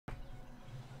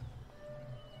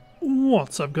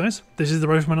What's up, guys? This is the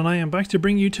Rifleman and I am back to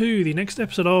bring you to the next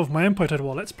episode of my Empire Total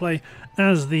War Let's Play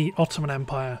as the Ottoman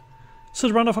Empire. So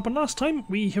to round off on last time,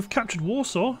 we have captured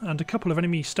Warsaw and a couple of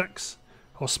enemy stacks,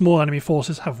 or small enemy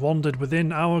forces, have wandered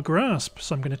within our grasp.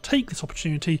 So I'm going to take this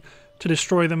opportunity to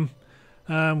destroy them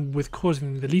with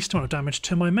causing the least amount of damage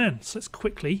to my men. So let's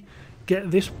quickly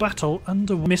get this battle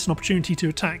under. Miss an opportunity to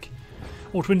attack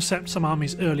or to intercept some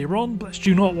armies earlier on, but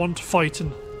do not want to fight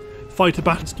a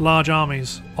battle against large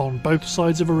armies on both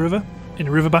sides of a river in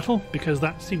a river battle, because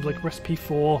that seems like a recipe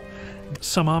for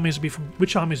some armies will be from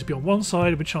which armies will be on one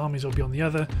side, which armies will be on the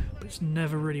other, but it's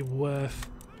never really worth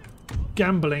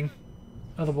gambling.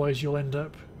 Otherwise you'll end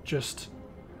up just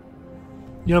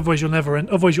otherwise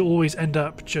you'll always end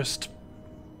up just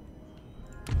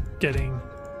getting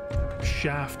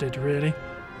shafted, really.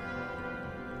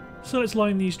 So let's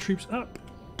line these troops up.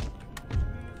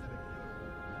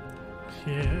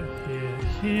 Here,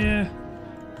 here.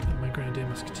 And my Grenadier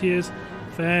Musketeers.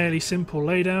 Fairly simple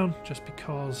laydown, just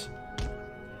because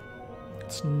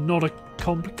it's not a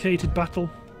complicated battle.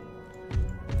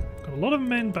 Got a lot of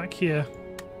men back here.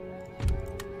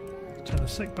 Turn the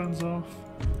sec bands off.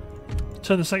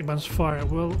 Turn the sec bands fire at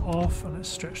will off, and let's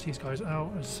stretch these guys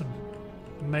out as some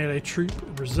melee troop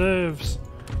reserves.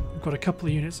 We've got a couple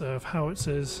of units of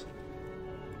howitzers.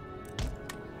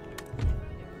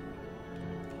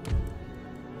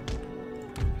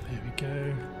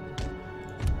 Go.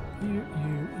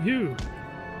 You.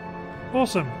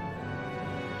 Awesome.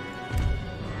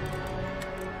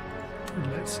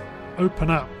 And let's open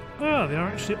up. Ah, they are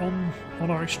actually on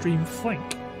our extreme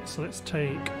flank. So let's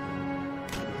take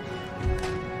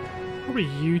probably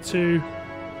you two.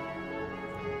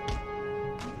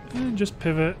 And just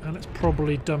pivot, and let's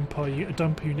probably dump a unit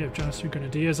of Janissary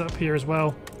Grenadiers up here as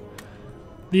well.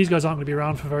 These guys aren't going to be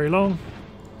around for very long.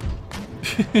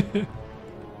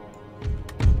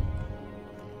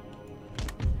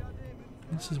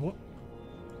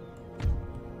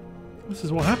 This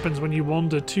is what happens when you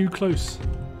wander too close.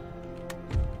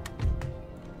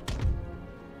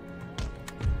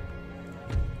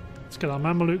 Let's get our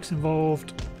Mamelukes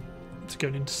involved. Let's go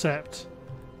and intercept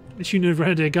this unit of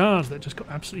Grenadier Guards that just got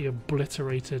absolutely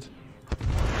obliterated.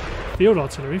 Field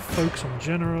artillery, focus on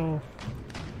general.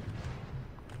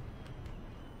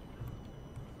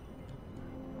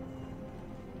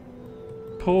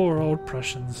 Poor old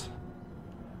Prussians.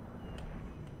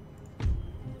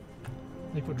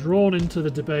 They were drawn into the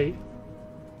debate.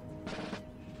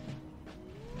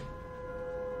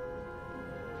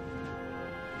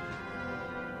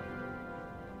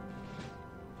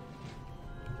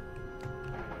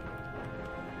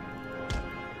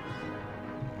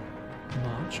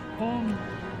 March on.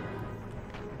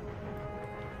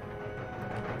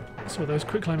 So those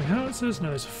quick climbing howitzers, now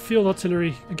there's field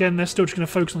artillery. Again, they're still just going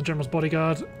to focus on the General's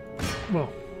bodyguard.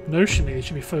 Well, notionally they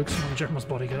should be focusing on the General's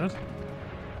bodyguard.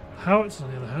 Howitzers, on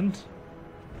the other hand,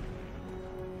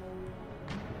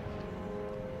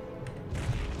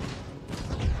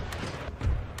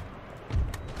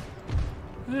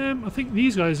 I think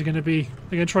these guys are going to be.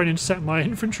 They're going to try and intercept my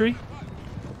infantry.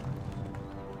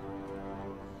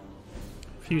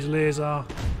 Fusiliers are.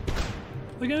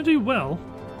 They're going to do well.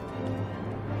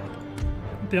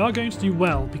 They are going to do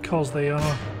well because they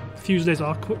are. Fusiliers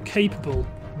are capable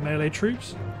melee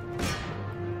troops.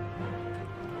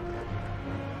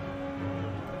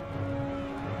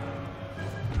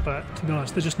 But to be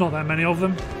honest, there's just not that many of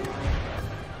them.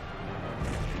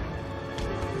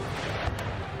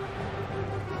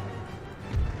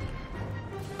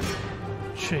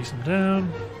 Chase them down.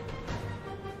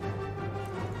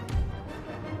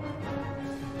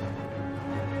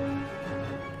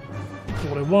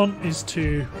 What I want is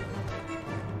to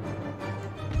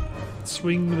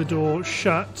swing the door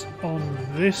shut on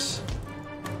this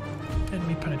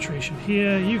enemy penetration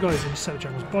here. You guys intercept the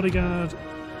General's bodyguard.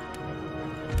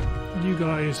 You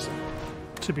guys,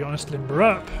 to be honest, limber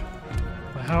up.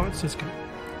 My howitzers can.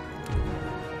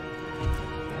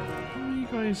 You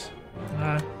guys,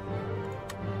 nah.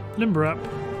 Limber up.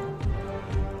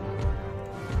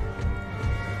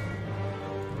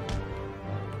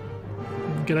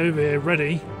 And get over here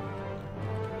ready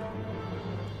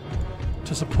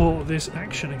to support this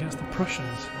action against the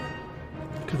Prussians.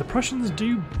 Because the Prussians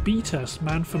do beat us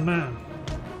man for man.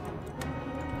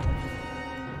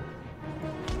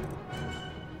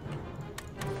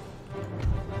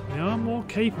 More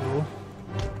capable,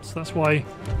 so that's why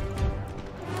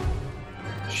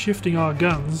shifting our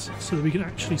guns so that we can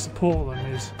actually support them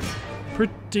is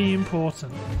pretty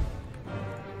important.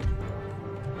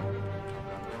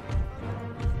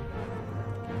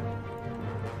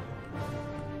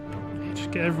 Just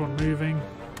get everyone moving.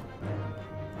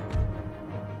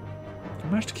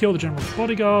 managed to kill the general's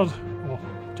bodyguard, or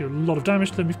do a lot of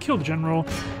damage to them. We've killed the general.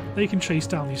 They can chase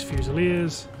down these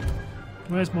Fusiliers.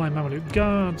 Where's my Mameluke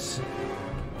guards?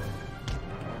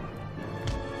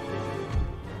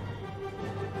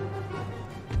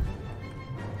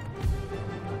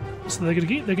 So they're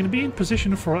going to be in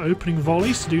position for our opening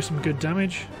volleys to do some good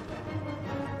damage.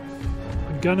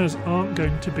 The gunners aren't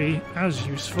going to be as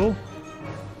useful.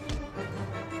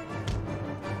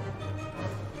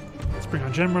 Let's bring our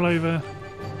general over.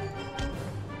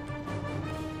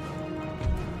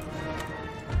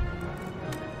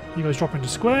 You guys drop into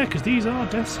square because these are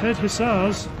Death's Head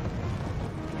Hussars.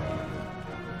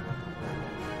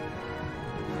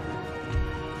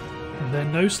 And they're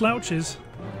no slouches.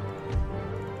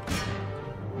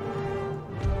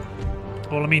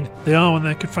 Well, I mean, they are when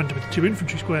they're confronted with 2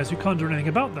 infantry squares who can't do anything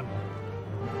about them.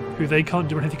 Who they can't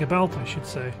do anything about, I should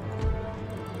say.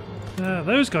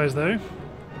 Those guys, though,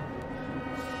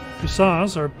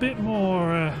 Hussars, are a bit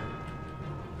more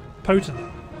potent.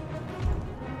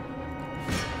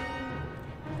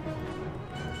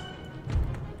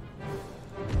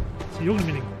 So you're going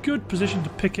to be in a good position to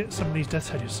picket some of these Death's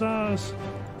Head Hussars.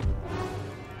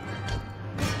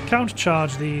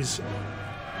 Countercharge these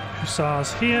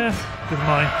Hussars here with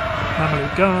my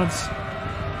Mameluke guards.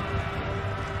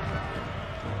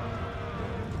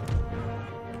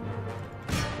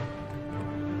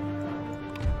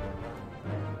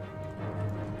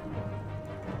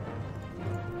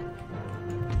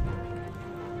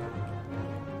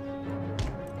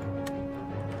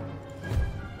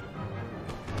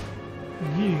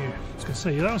 I was going to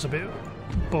say, that was a bit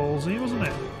ballsy, wasn't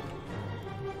it?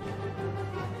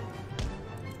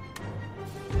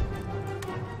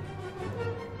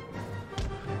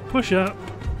 Push up.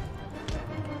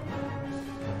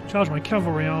 Charge my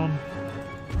cavalry on.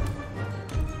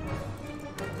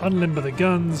 Unlimber the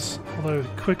guns. Although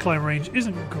quicklime range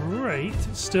isn't great,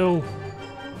 it's still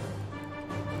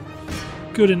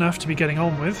good enough to be getting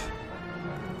on with.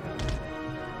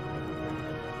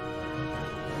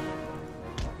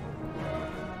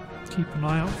 Keep an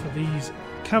eye out for these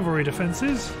cavalry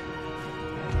defences.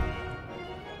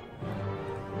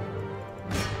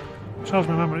 Charge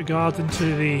my Mameluke guards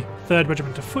into the 3rd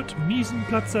Regiment of Foot,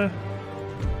 Miesenplatzer.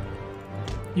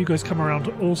 You guys come around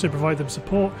to also provide them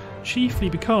support, chiefly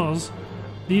because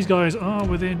these guys are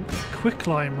within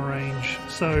quicklime range,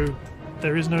 so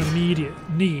there is no immediate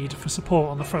need for support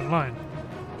on the front line.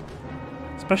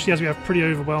 Especially as we have pretty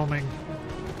overwhelming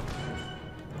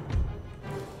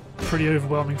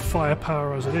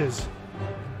firepower as it is.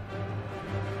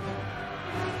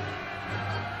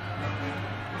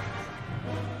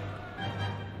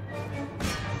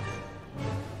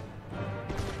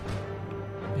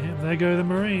 There go the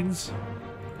Marines.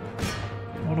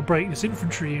 I want to break this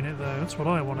infantry unit though, that's what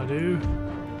I want to do.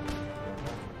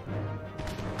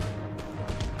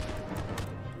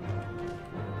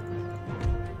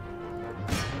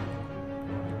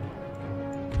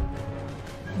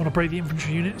 I want to break the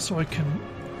infantry unit so I can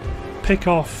pick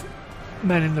off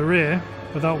men in the rear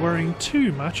without worrying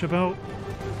too much about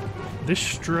this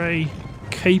stray,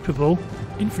 capable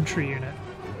infantry unit.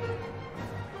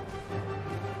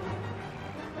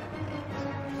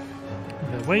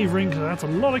 Wavering, because that's a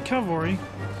lot of cavalry.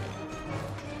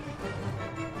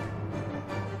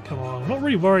 Come on, I'm not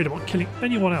really worried about killing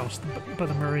anyone else but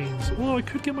the Marines. Although I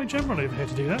could get my general over here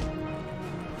to do that.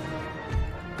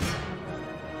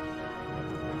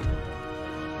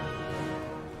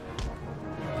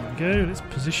 There we go, let's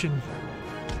position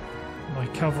my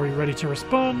cavalry ready to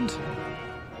respond.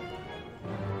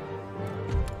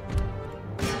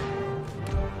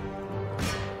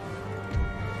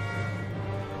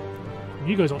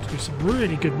 You guys ought to do some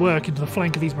really good work into the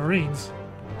flank of these Marines.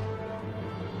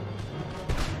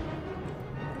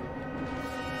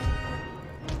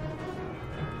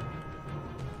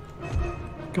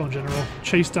 Go on, General.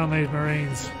 Chase down those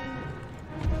Marines.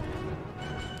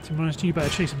 To be honest, you better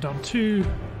chase them down too.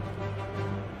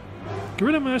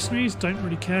 Guerrilla mercenaries don't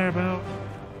really care about.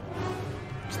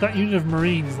 It's that unit of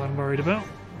Marines that I'm worried about.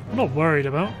 I'm not worried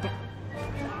about, but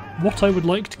what I would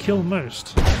like to kill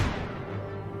most.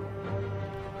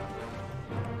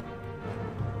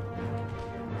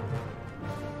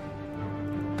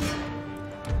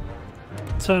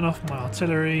 Turn off my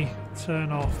artillery,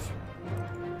 turn off,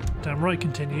 damn right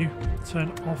continue,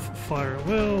 turn off fire at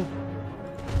will.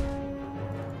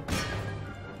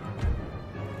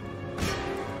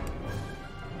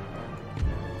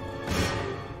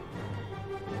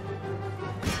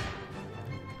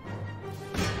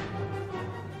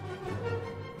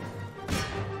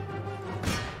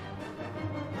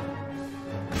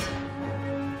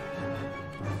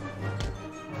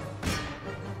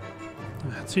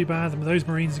 too bad. Those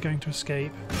Marines are going to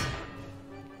escape.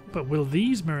 But will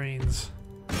these Marines?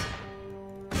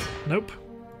 Nope.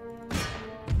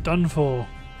 Done for.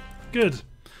 Good.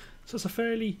 So it's a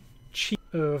fairly cheap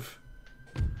of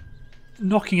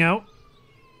knocking out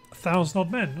 1,000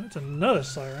 odd men. That's another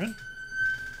siren.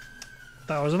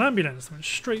 That was an ambulance that went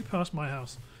straight past my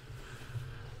house.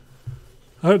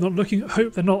 I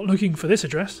hope they're not looking for this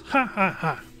address. Ha ha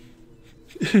ha.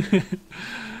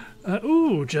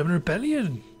 Ooh, German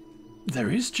Rebellion.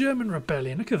 There is German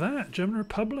Rebellion. Look at that. German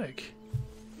Republic.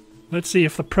 Let's see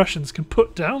if the Prussians can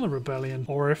put down the rebellion,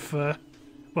 or if,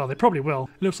 well, they probably will.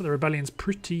 It looks like the rebellion's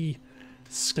pretty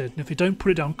scared, and if they don't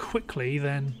put it down quickly,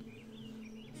 then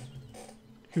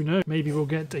who knows? Maybe we'll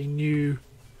get a new...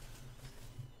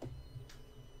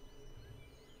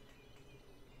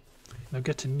 They'll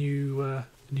get a new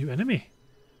enemy.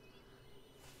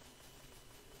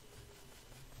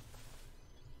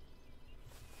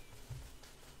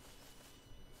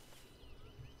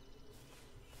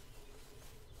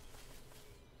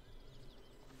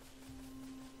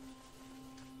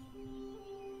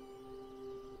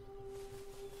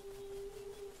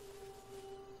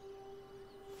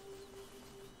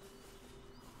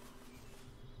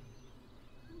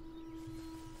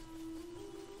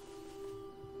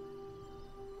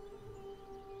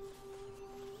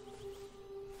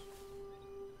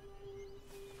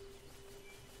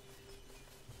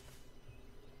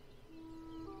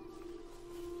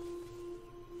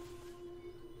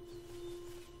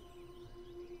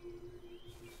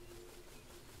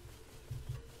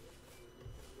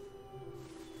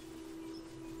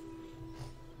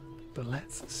 But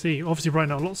let's see. Obviously, right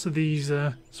now, lots of these.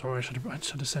 Sorry, I should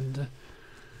have sent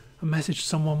a message to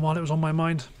someone while it was on my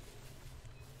mind.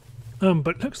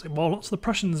 But it looks like lots of the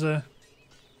Prussians are.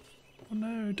 Oh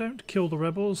no! Don't kill the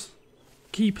rebels.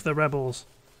 Keep the rebels.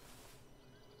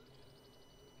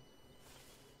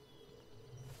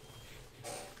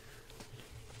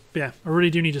 But yeah, I really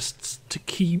do need to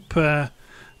keep. Now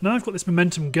I've got this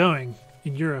momentum going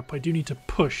in Europe. I do need to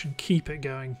push and keep it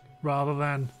going rather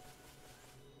than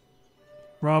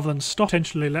stop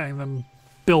potentially letting them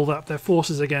build up their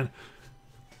forces again.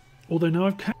 Although now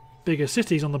I've got bigger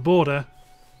cities on the border,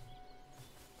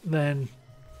 then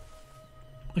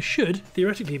I should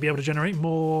theoretically be able to generate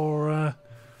more.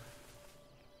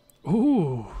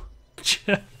 Ooh,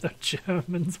 the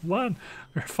Germans won.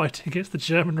 We're fighting against the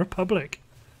German Republic.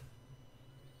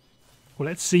 Well,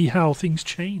 let's see how things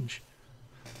change.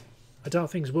 I doubt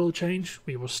things will change.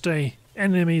 We will stay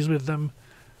enemies with them.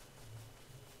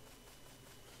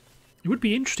 It would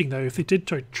be interesting, though, if they did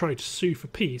try to sue for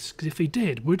peace, because if they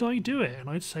did, would I do it?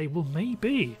 And I'd say, well,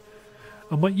 maybe.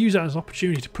 I might use that as an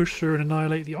opportunity to push through and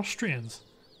annihilate the Austrians.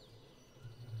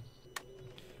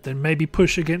 Then maybe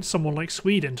push against someone like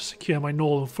Sweden to secure my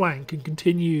northern flank and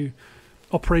continue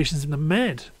operations in the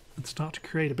Med and start to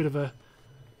create a bit of a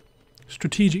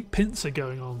strategic pincer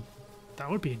going on.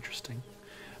 That would be interesting.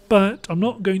 But I'm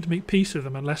not going to make peace with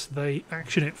them unless they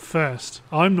action it first.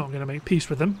 I'm not going to make peace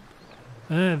with them.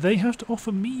 They have to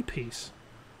offer me peace.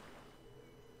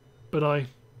 But I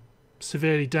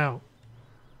severely doubt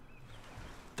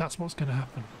that's what's going to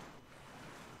happen.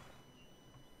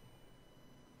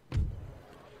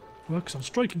 Works on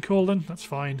striking call then, that's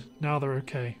fine. Now they're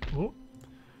okay. Oh.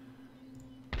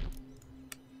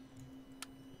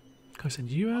 Can I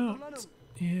send you out?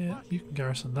 Yeah, you can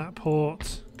garrison that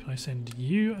port. Can I send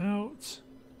you out?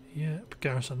 Yep,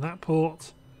 garrison that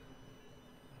port.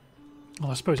 Well,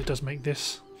 I suppose it does make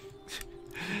this...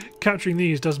 Capturing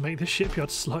these does make this shipyard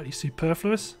slightly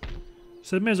superfluous.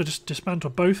 So I may as well just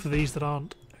dismantle both of these that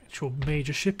aren't actual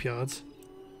major shipyards.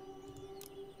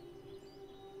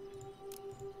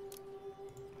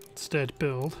 Instead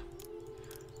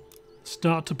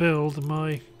start to build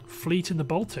my fleet in the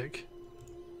Baltic.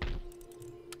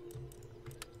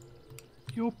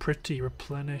 You're pretty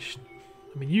replenished.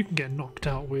 I mean, you can get knocked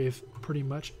out with pretty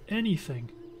much anything.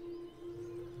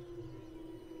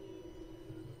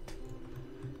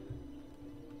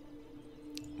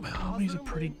 My armies are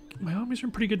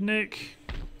in pretty good nick.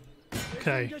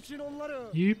 Okay.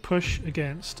 You push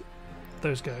against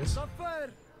those guys.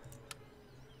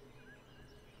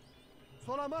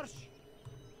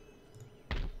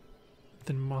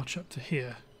 Then march up to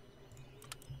here.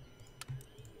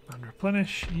 And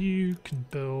replenish. You can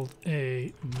build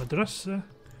a madrasa.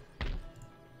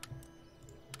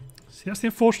 See, that's the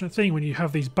unfortunate thing when you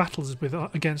have these battles with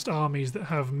against armies that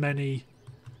have many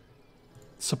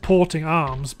supporting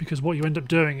arms, because what you end up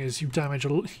doing is you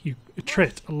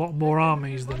attrit a lot more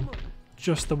armies than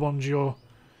just the ones you're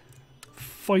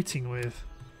fighting with.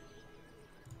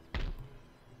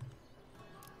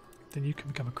 Then you can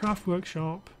become a craft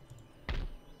workshop.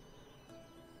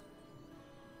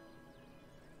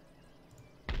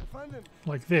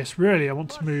 Like this. Really, I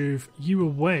want to move you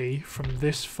away from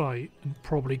this fight and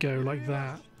probably go like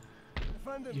that.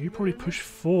 You probably push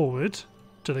forward.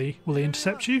 Will they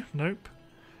intercept you? Nope.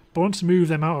 But I want to move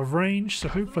them out of range, so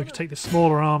hopefully I can take the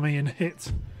smaller army and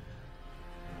hit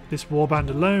this warband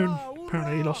alone.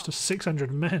 Apparently he lost to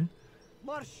 600 men.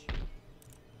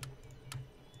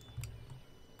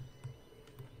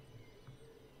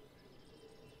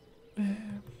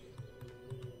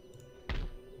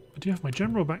 I do have my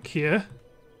general back here.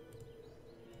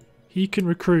 He can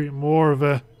recruit more of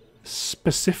a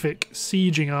specific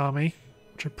sieging army,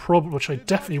 which I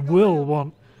definitely will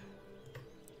want.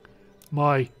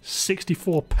 My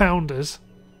 64 pounders,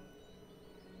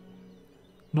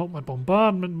 not my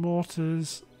bombardment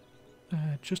mortars.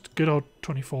 Just good old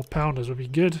 24 pounders would be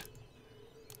good.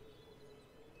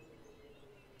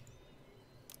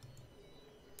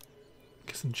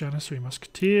 Get some Janissary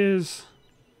musketeers.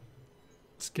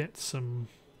 Let's get some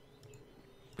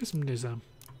Nizam.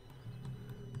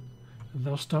 And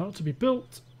they'll start to be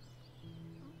built.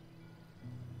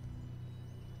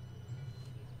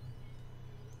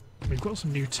 We've got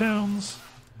some new towns,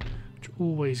 which are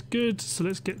always good. So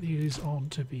let's get these on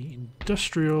to be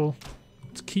industrial.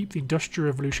 Let's keep the Industrial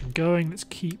Revolution going. Let's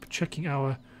keep checking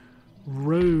our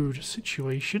road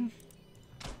situation.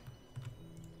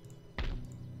 I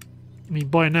mean,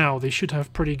 by now they should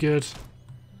have pretty good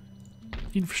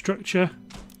infrastructure.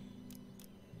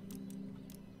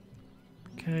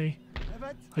 Okay.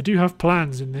 I do have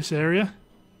plans in this area.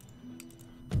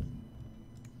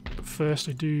 But first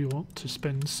I do want to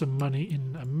spend some money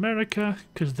in America,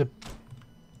 because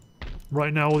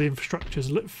right now all the infrastructure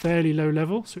is fairly low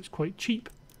level, so it's quite cheap.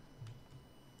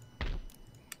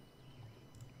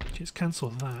 Let's cancel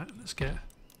that. Let's get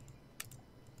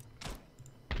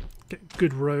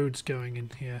good roads going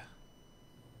in here.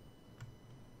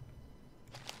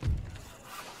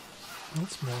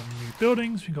 Lots more new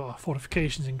buildings. We've got our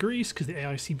fortifications in Greece because the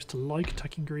AI seems to like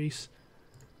attacking Greece.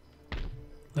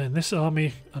 Then this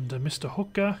army under Mr.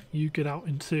 Hooker, you get out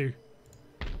into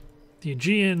the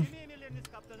Aegean.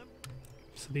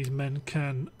 So these men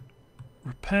can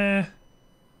repair.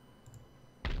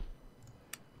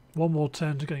 One more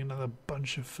turn to getting another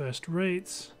bunch of first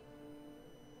rates.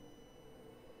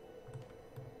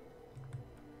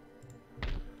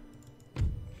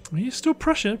 I mean, it's still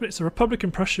Prussia, but it's a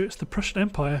Republican Prussia, it's the Prussian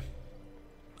Empire.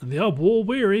 And they are war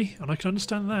weary, and I can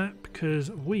understand that because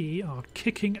we are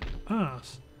kicking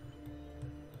ass.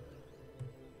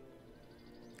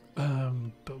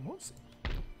 But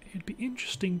it'd be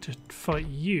interesting to fight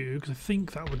you, because I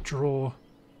think that would draw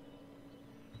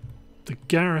the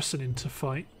garrison into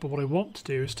fight. But what I want to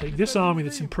do is take this army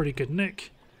that's in pretty good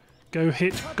nick, go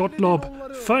hit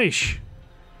Gottlob Feisch,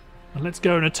 and let's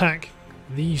go and attack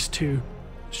these two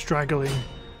straggling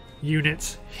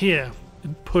units here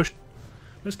and push.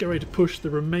 Let's get ready to push the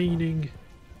remaining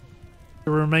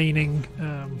armies.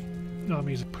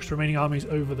 Push the remaining armies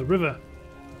over the river.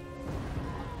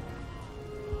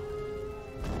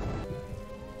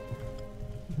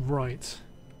 Right.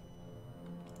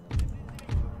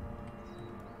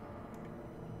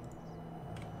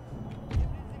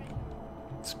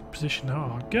 Let's position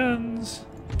our guns.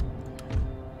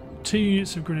 2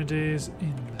 units of grenadiers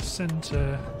in the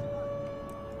centre.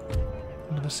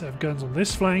 Another set of guns on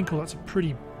this flank. Well, that's a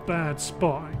pretty bad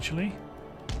spot actually.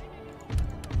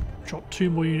 Drop 2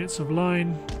 more units of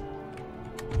line.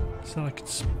 So I could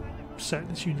set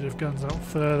this unit of guns out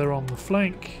further on the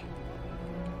flank.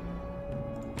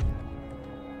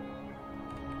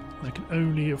 I can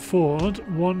only afford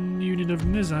 1 unit of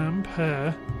Nizam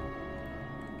per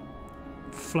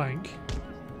flank.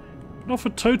 Not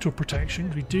for total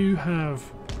protection, we do have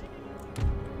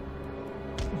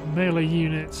melee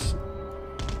units.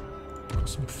 Got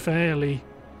some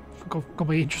got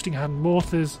my interesting hand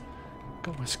mortars,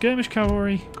 got my skirmish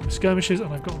cavalry, got my skirmishes,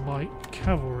 and I've got my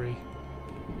cavalry.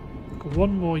 Got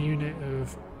 1 more unit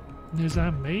of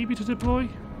Nizam maybe to deploy?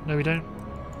 No, we don't.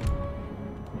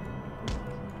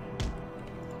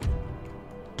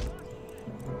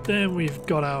 Then we've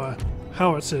got our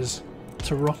howitzers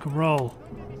to rock and roll.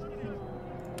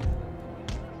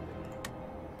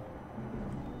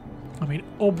 I mean,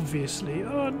 obviously.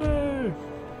 Oh no!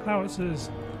 Howitzers.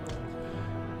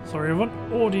 Sorry everyone,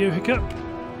 audio hiccup.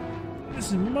 This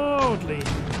is mildly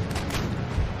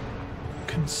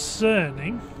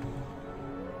concerning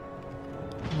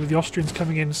with the Austrians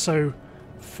coming in so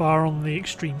far on the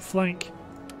extreme flank.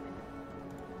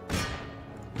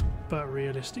 But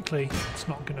realistically, it's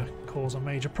not going to cause a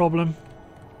major problem.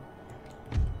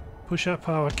 push up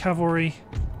our cavalry.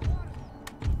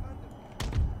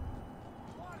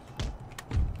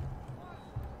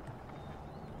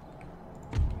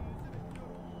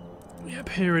 Yep,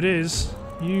 here it is.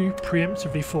 You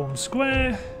preemptively form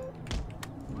square.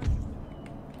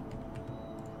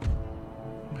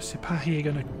 My Sipahi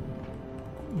are going to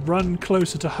run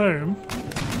closer to home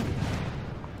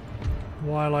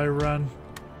while I run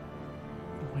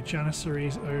my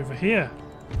Janissaries over here.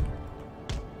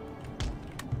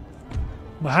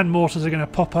 My hand mortars are going to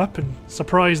pop up and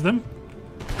surprise them.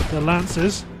 The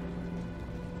lancers.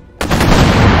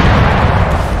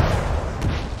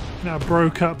 Now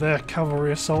broke up their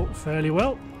cavalry assault fairly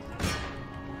well.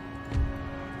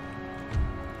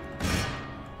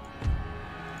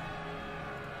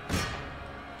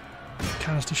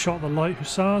 Canister shot the light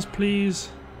hussars, please.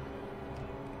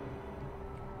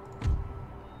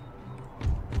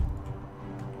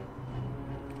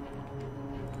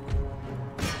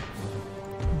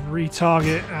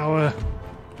 Retarget our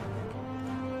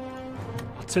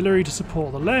artillery to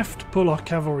support the left. Pull our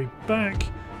cavalry back.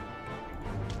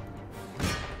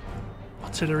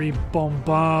 Artillery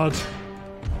bombard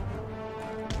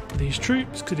these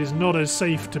troops because it is not as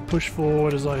safe to push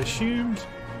forward as I assumed.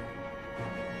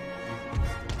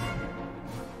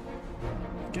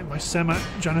 Get my Semat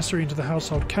Janissary into the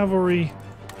household cavalry.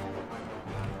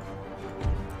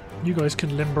 You guys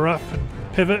can limber up and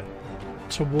pivot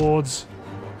towards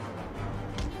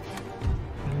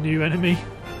a new enemy.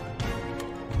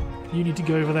 You need to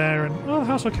go over there and... oh, the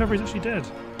household cavalry is actually dead.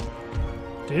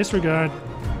 Disregard.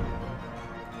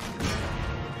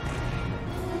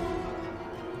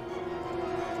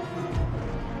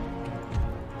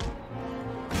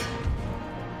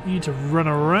 You need to run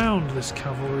around this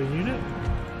cavalry unit.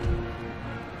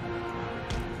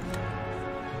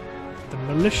 The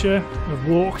militia have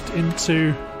walked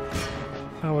into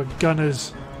our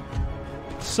gunners'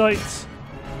 sights.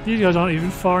 These guys aren't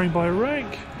even firing by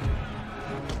rank.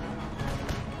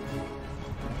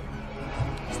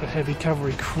 As the heavy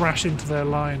cavalry crash into their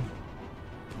line.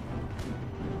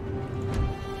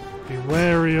 Be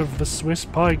wary of the Swiss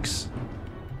pikes.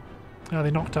 Now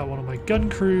they knocked out one of my gun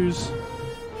crews.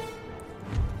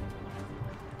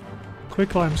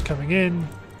 Quicklime's coming in.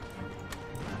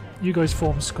 You guys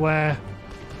form square.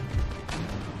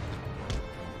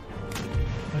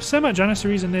 My Semat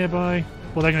Janissaries are nearby.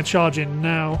 Well, they're going to charge in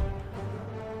now.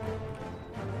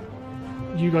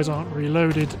 You guys aren't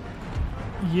reloaded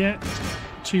yet.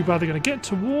 Too bad. They're going to get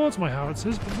towards my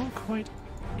howitzers, but not quite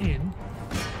in.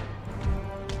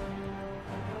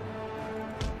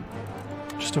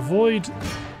 Just avoid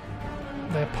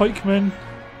their pikemen.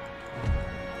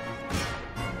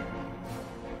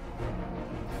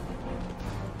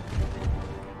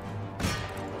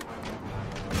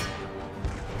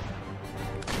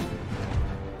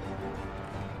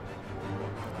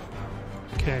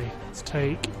 Okay, let's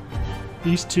take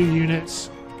these two units,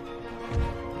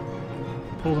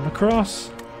 pull them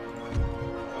across.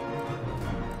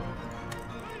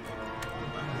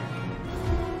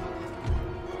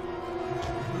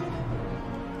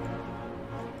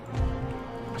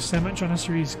 Semat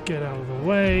Janissaries get out of the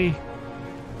way.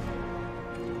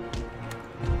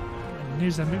 And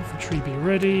here's them infantry, be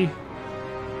ready.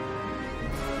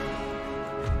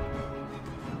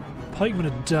 Pikemen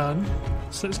are done.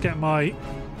 So let's get my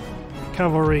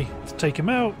cavalry to take him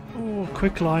out. Oh,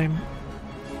 quicklime.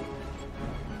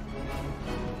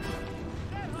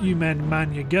 You men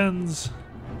man your guns.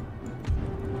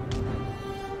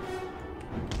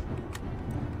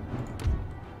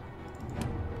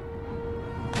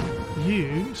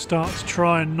 You start to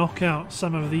try and knock out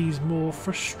some of these more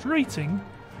frustrating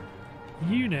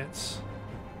units.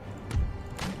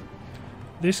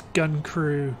 This gun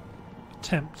crew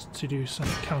attempt to do some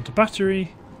counter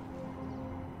battery.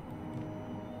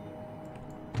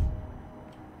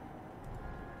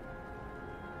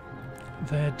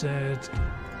 They're dead.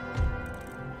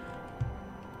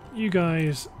 You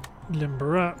guys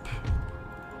limber up.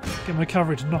 Get my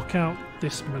cavalry to knock out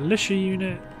this militia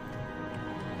unit.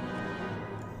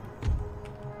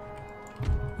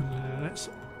 And let's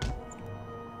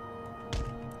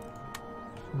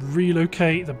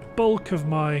relocate the bulk of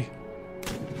my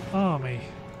army.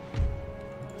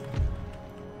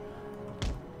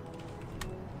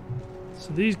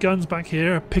 So these guns back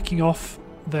here are picking off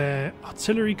their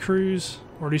artillery crews,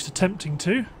 or at least attempting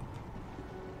to.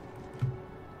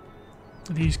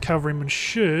 These cavalrymen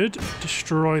should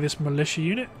destroy this militia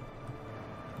unit.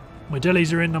 My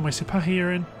delis are in, now my Sipahi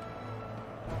are in.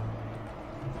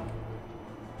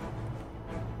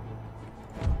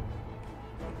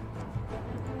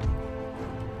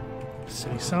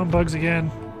 Silly sound bugs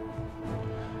again.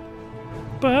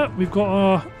 But we've got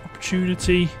our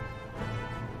opportunity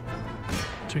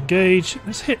to engage.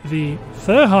 Let's hit the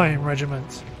Therheim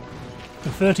regiment. The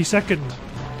 32nd.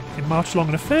 They march along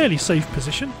in a fairly safe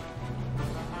position.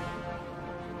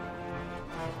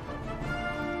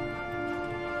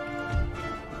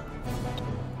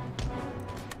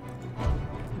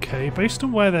 Okay, based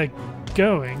on where they're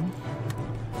going,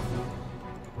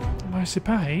 my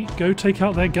Sipahi go take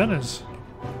out their gunners.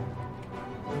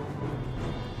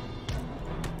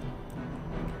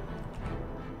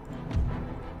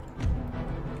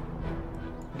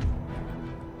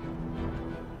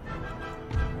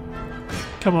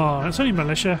 Come on, it's only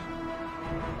militia.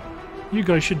 You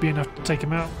guys should be enough to take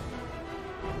him out.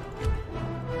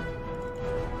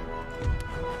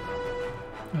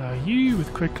 You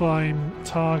with quicklime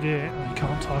target. Oh, you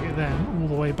can't target them all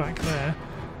the way back there.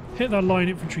 Hit that line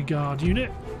infantry guard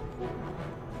unit.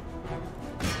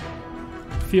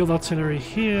 Field artillery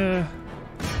here.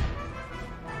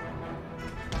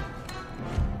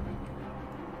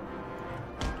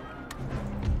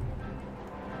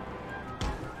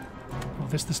 Oh,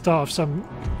 this is the start of some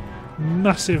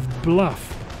massive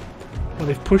bluff where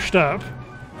they've pushed up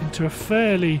into a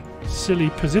fairly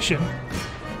silly position.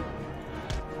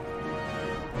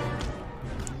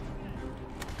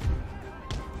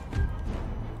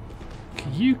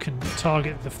 You can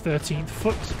target the 13th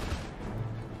foot.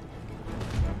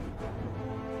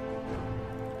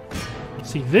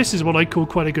 See, this is what I call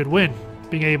quite a good win.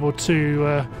 Being able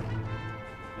to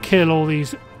kill all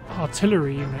these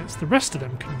artillery units. The rest of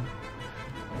them can...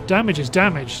 Damage is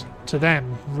damage to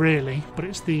them, really. But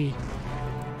it's the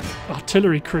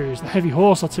artillery crews, the heavy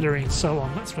horse artillery and so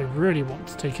on. That's what I really want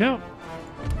to take out.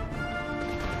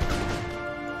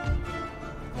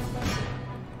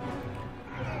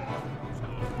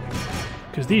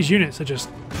 Because these units are just...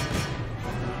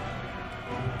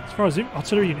 As far as the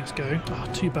artillery units go... Oh,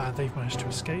 too bad they've managed to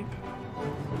escape.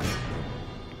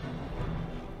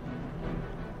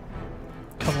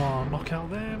 Come on, knock out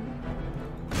them.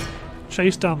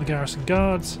 Chase down the garrison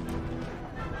guards.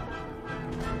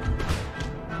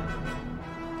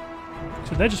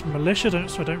 So they're just militia,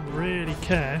 so I don't really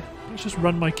care. Let's just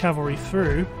run my cavalry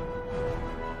through.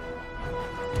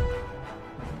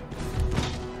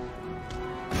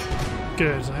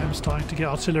 Good, I am starting to get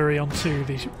artillery onto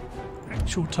the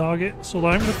actual targets, although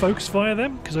I'm going to focus fire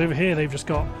them, because over here they've just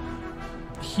got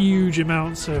huge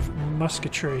amounts of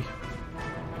musketry.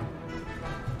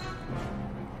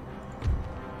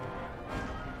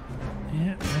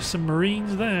 Yeah, there's some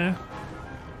marines there.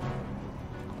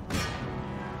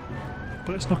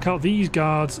 But let's knock out these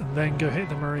guards and then go hit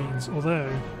the marines,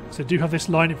 although, so I do have this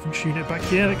line infantry unit back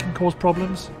here that can cause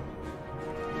problems.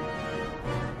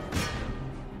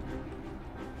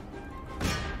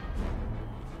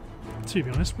 To be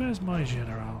honest, where's my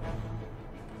general?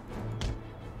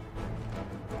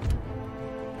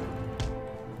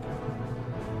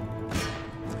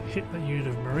 Hit that unit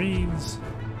of marines.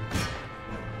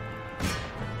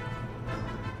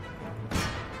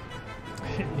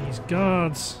 Hit these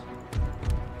guards.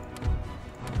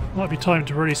 Might be time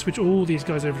to really switch all these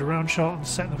guys over to round shot and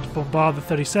set them to bombard the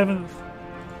 37th.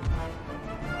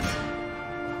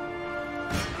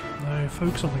 No,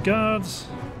 focus on the guards.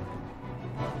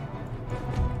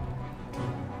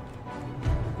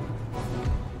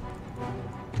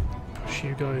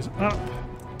 You guys up.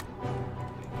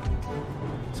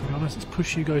 To be honest, let's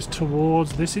push you guys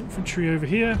towards this infantry over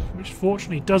here, which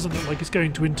fortunately doesn't look like it's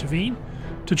going to intervene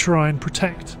to try and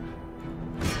protect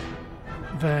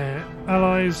their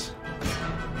allies.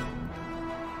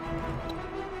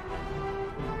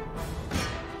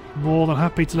 More than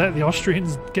happy to let the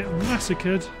Austrians get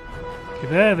massacred. Okay,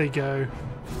 there they go.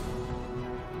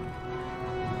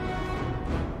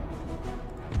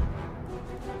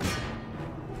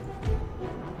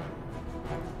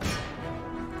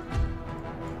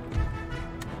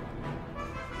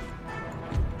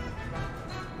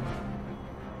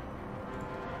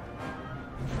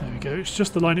 It's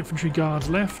just the line infantry guards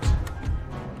left.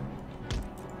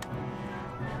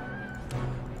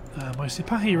 My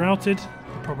Sipahi routed.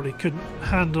 Probably couldn't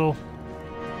handle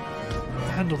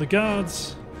the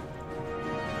guards.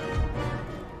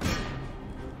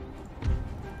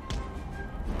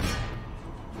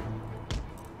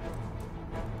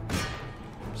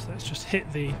 So let's just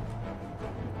hit the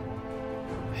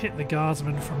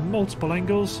guardsmen from multiple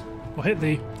angles, or hit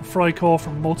the Freikorps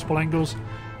from multiple angles.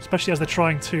 Especially as they're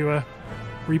trying to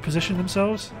reposition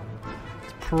themselves.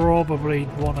 Probably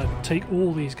want to take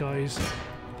all these guys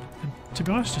and, to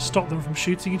be honest, just stop them from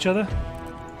shooting each other.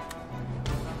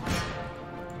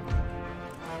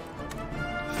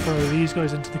 Throw these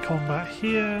guys into the combat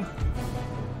here.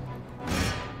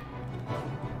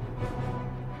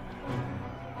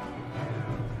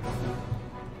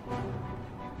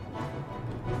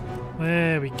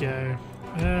 There we go.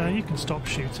 You can stop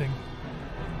shooting.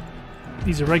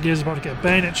 These irregulars are about to get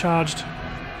bayonet charged,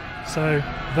 so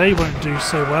they won't do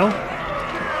so well.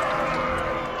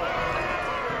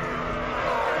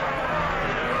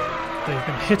 They've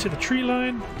been hit at the tree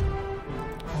line.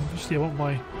 Obviously I want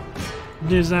my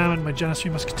Nizam and my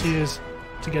Janissary musketeers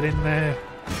to get in there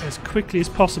as quickly as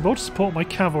possible to support my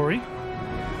cavalry.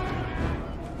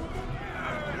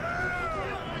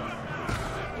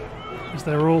 As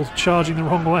they're all charging the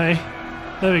wrong way.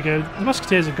 There we go, the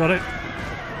musketeers have got it.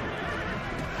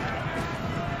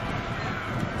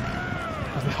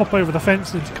 As they hop over the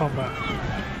fence into combat.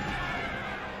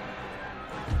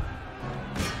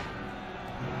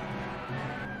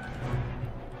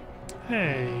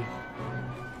 Hey.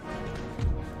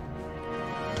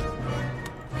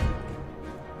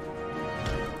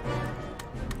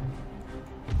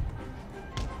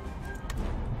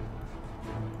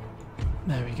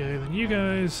 There we go, then you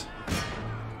guys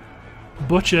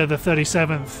butcher the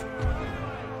 37th.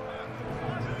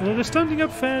 Although they're standing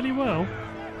up fairly well.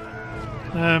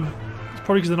 It's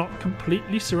probably because they're not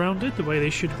completely surrounded the way they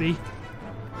should be.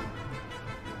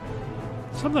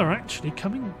 Some of them are actually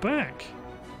coming back.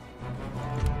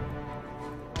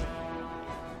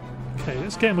 Okay,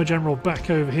 let's get my general back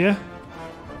over here.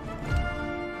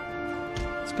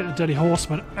 Let's get the Delhi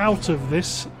Horsemen out of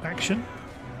this action.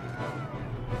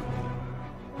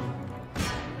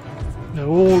 No,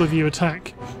 all of you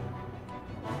attack.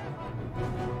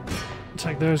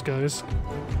 Attack those guys.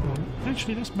 Well,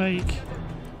 actually, let's make...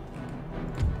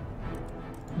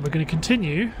 We're going to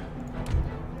continue.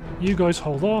 You guys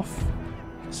hold off.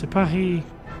 Sipahi.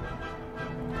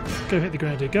 Go hit the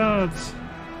Grenadier Guards.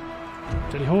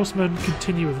 Delhi Horsemen,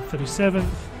 continue with the 37th.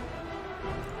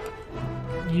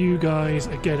 You guys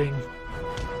are getting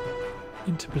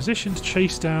into position to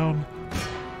chase down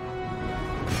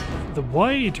the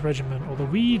Wide Regiment, or the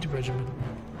Weed Regiment.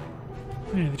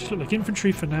 Yeah, they just look like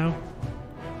infantry for now.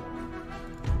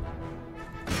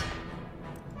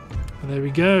 And there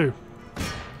we go.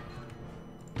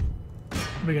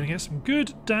 We're going to get some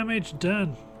good damage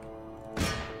done.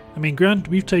 I mean, granted,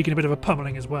 we've taken a bit of a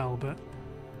pummeling as well, but...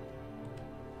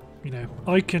 You know,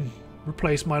 I can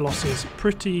replace my losses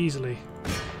pretty easily.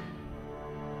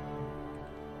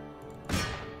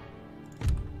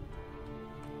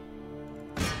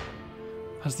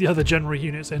 As the other general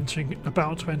units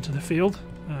about to enter the field.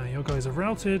 Your guys are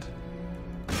routed.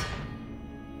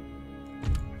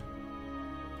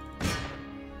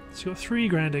 So you've got 3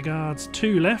 Grenadier Guards,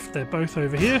 2 left. They're both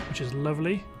over here, which is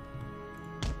lovely.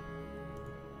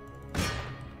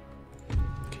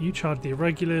 Okay, you charge the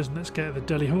irregulars, and let's get the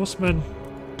Delhi Horsemen.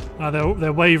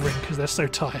 They're wavering because they're so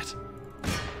tired.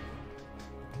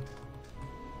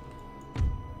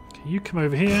 Okay, you come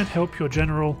over here and help your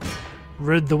general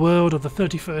rid the world of the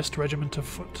 31st Regiment of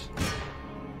Foot.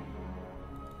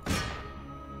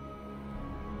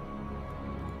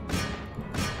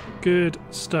 Good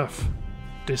stuff.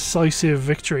 Decisive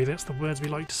victory, that's the words we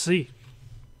like to see.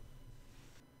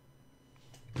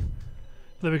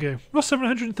 There we go. Lost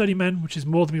 730 men, which is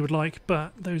more than we would like,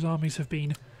 but those armies have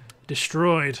been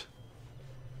destroyed.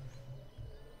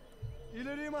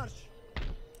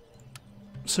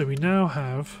 So we now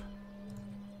have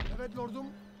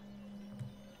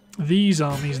these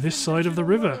armies this side of the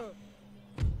river.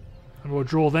 And we'll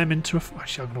draw them into a...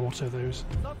 Actually, I'm going to auto those.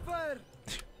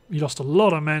 We lost a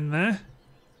lot of men there.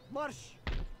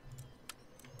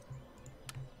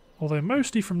 Although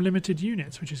mostly from limited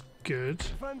units, which is good.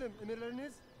 How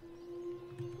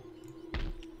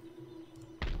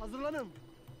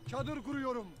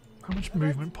much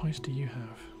movement points do you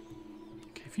have?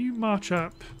 Okay, if you march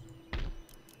up...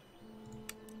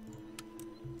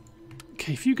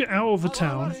 Okay, if you get out of the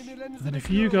town, and then if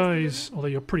you guys... Although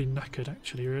you're pretty knackered,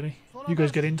 actually, really. You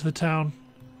guys get into the town.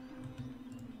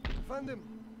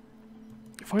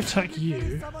 If I attack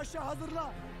you...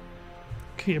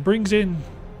 Okay, it brings in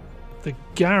the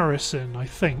garrison, I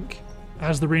think,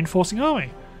 as the reinforcing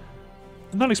army.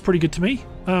 And that looks pretty good to me.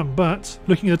 But,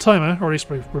 looking at the timer, or at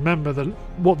least remember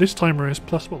what this timer is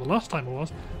plus what the last timer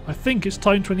was, I think it's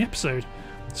time to end the episode.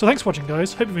 So thanks for watching,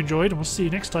 guys. Hope you've enjoyed, and we'll see you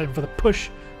next time for the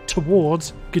push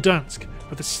towards Gdansk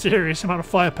with a serious amount of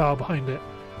firepower behind it.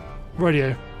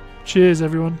 Radio. Cheers,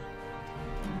 everyone.